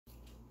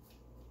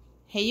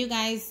Hey you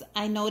guys,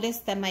 I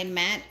noticed that my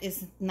mat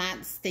is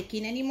not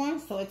sticking anymore,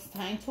 so it's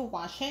time to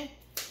wash it.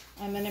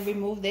 I'm gonna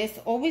remove this.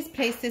 Always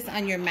place this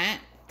on your mat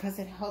because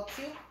it helps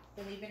you,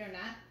 believe it or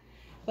not.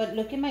 But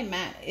look at my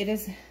mat, it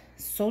is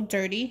so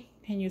dirty.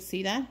 Can you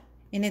see that?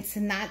 And it's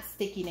not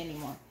sticking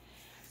anymore.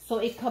 So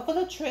a couple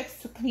of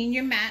tricks to clean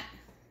your mat.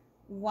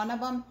 One of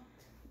them,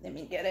 let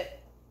me get it,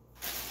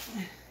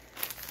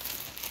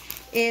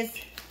 is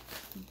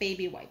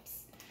baby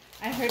wipes.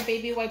 I heard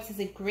baby wipes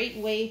is a great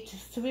way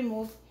just to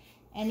remove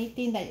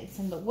anything that is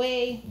in the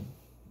way,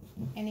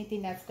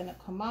 anything that's gonna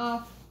come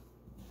off.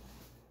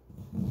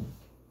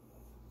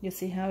 You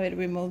see how it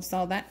removes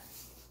all that?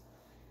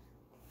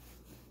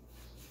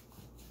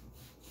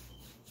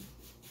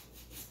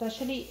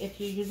 Especially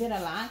if you use it a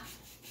lot,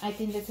 I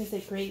think this is a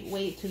great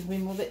way to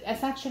remove it.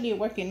 It's actually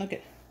working, look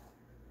at,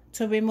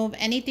 to remove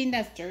anything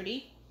that's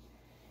dirty,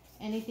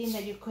 anything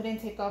that you couldn't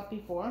take off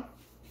before.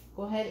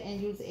 Go ahead and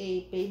use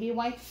a baby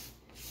wipe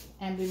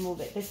and remove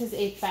it. This is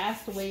a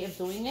fast way of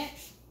doing it.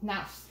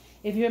 Now,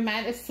 if your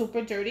mat is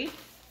super dirty,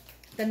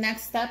 the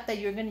next step that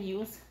you're gonna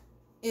use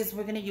is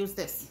we're gonna use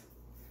this.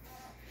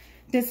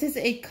 This is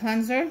a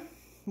cleanser,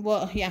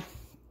 well, yeah,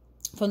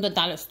 from the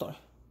dollar store.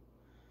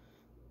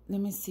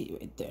 Let me see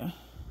right there.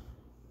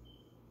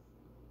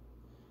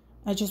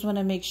 I just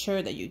wanna make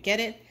sure that you get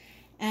it.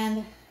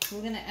 And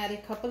we're gonna add a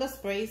couple of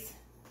sprays,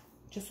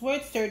 just where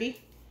it's dirty.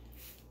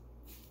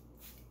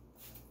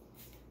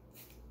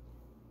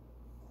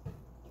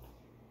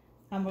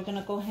 And we're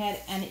gonna go ahead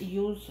and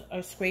use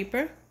our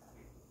scraper.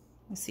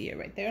 You see it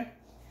right there.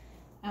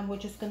 And we're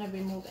just gonna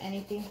remove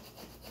anything.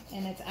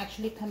 And it's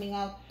actually coming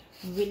out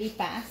really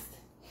fast.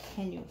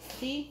 Can you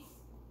see?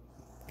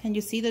 Can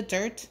you see the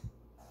dirt?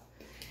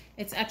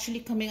 It's actually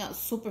coming out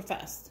super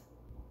fast.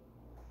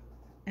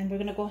 And we're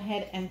gonna go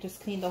ahead and just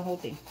clean the whole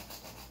thing.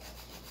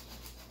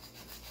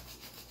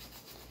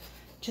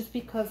 Just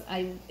because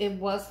it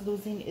was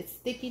losing its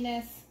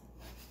stickiness.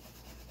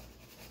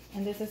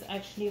 And this is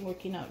actually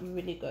working out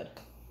really good.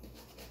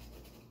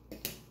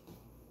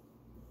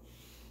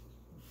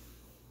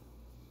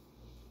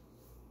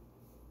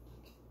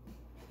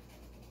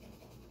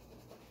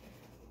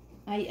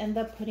 I end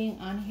up putting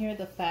on here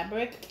the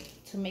fabric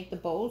to make the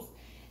bows.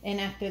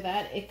 And after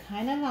that, it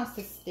kind of lost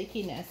its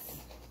stickiness.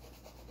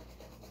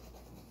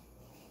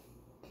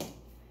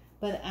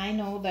 But I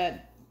know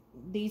that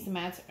these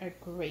mats are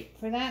great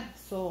for that.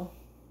 So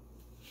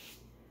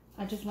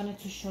I just wanted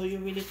to show you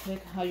really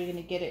quick how you're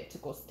gonna get it to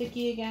go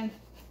sticky again.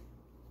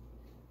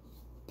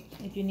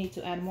 If you need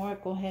to add more,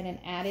 go ahead and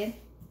add it.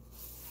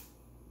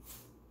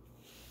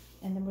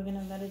 And then we're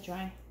gonna let it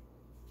dry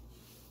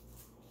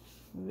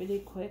really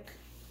quick.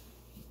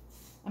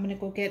 I'm gonna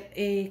go get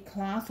a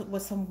cloth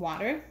with some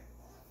water,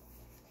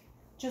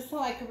 just so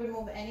I can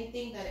remove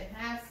anything that it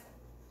has,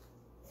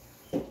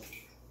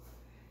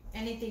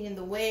 anything in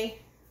the way.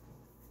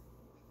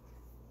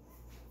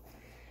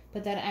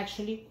 But that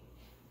actually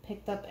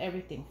picked up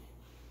everything.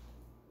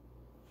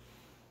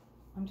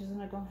 I'm just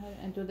gonna go ahead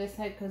and do this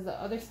side because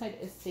the other side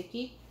is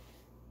sticky,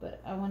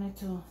 but I wanted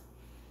to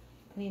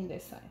clean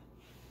this side.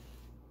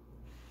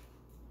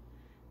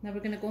 Now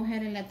we're gonna go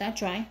ahead and let that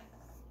dry.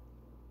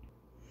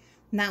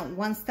 Now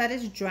once that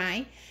is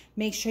dry,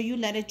 make sure you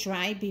let it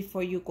dry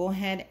before you go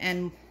ahead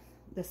and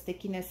the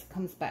stickiness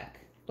comes back.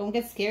 Don't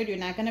get scared, you're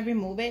not gonna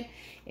remove it.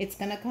 It's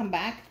gonna come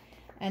back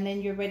and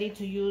then you're ready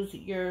to use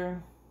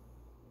your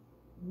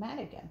mat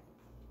again.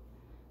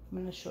 I'm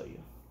gonna show you.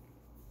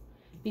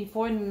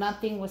 Before,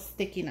 nothing was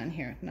sticking on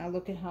here. Now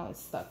look at how it's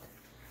stuck.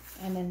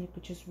 And then you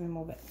could just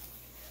remove it.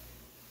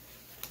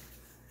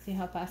 See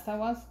how fast that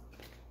was?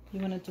 You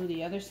wanna do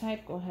the other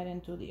side, go ahead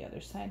and do the other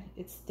side.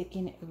 It's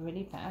sticking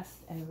really fast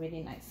and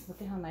really nice.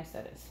 Look at how nice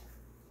that is.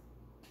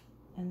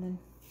 And then,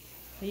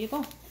 there you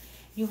go.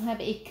 You have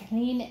a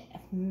clean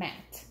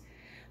mat.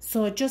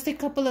 So just a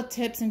couple of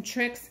tips and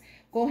tricks.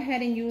 Go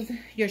ahead and use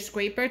your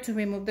scraper to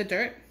remove the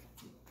dirt.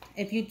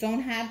 If you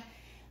don't have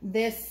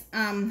this,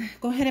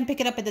 go ahead and pick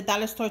it up at the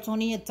dollar store. It's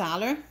only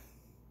 $1.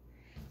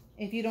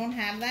 If you don't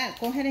have that,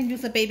 go ahead and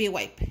use a baby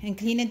wipe and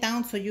clean it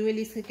down so you at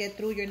least could get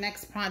through your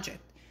next project.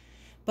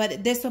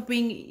 But this will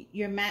bring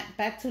your mat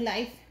back to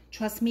life.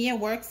 Trust me, it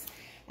works.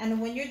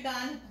 And when you're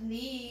done,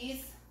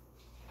 please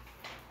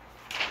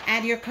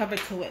add your cover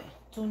to it.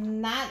 Do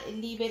not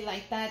leave it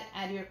like that.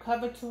 Add your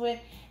cover to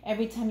it.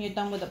 Every time you're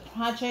done with a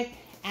project,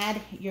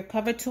 add your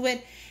cover to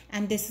it.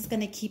 And this is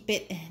gonna keep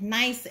it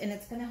nice and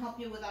it's gonna help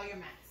you with all your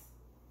mats.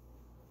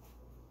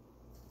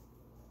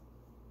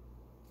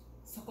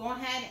 So go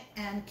ahead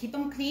and keep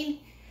them clean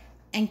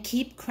and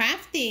keep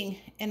crafting.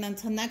 And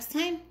until next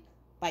time,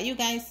 bye you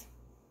guys.